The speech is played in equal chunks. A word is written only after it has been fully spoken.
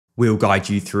We'll guide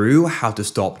you through how to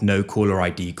stop no caller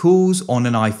ID calls on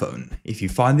an iPhone. If you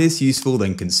find this useful,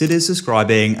 then consider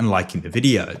subscribing and liking the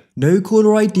video. No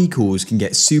caller ID calls can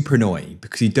get super annoying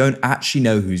because you don't actually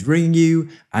know who's ringing you,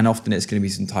 and often it's going to be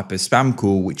some type of spam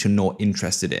call which you're not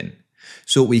interested in.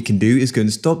 So what we can do is go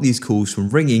and stop these calls from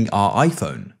ringing our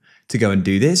iPhone. To go and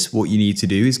do this, what you need to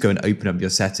do is go and open up your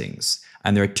settings.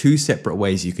 And there are two separate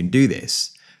ways you can do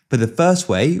this. For the first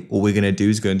way, what we're going to do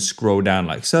is go and scroll down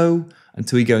like so,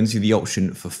 until we go into the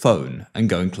option for phone and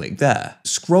go and click there.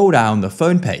 Scroll down the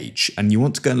phone page and you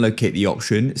want to go and locate the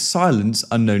option silence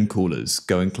unknown callers.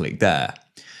 Go and click there.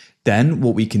 Then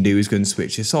what we can do is go and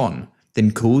switch this on.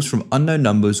 Then calls from unknown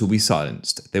numbers will be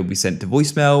silenced. They will be sent to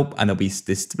voicemail and they'll be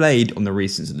displayed on the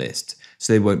recent list,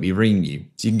 so they won't be ringing you.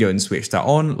 So you can go and switch that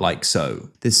on like so.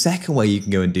 The second way you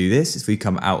can go and do this is if we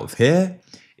come out of here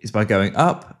is by going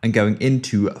up and going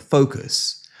into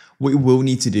focus. What you will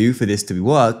need to do for this to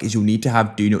work is you'll need to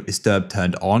have Do Not Disturb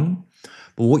turned on.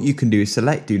 But what you can do is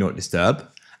select Do Not Disturb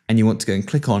and you want to go and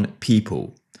click on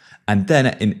People. And then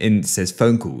it says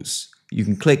Phone Calls. You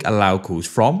can click Allow Calls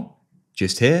From,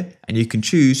 just here, and you can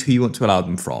choose who you want to allow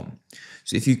them from.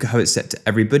 So if you have it set to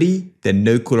everybody, then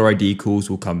no caller ID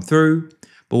calls will come through.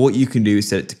 But what you can do is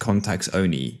set it to Contacts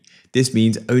Only. This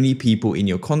means only people in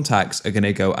your contacts are going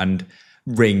to go and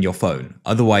ring your phone.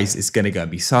 Otherwise, it's going to go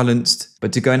and be silenced.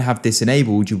 But to go and have this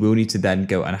enabled, you will need to then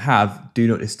go and have Do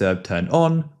Not Disturb turned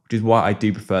on, which is why I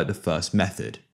do prefer the first method.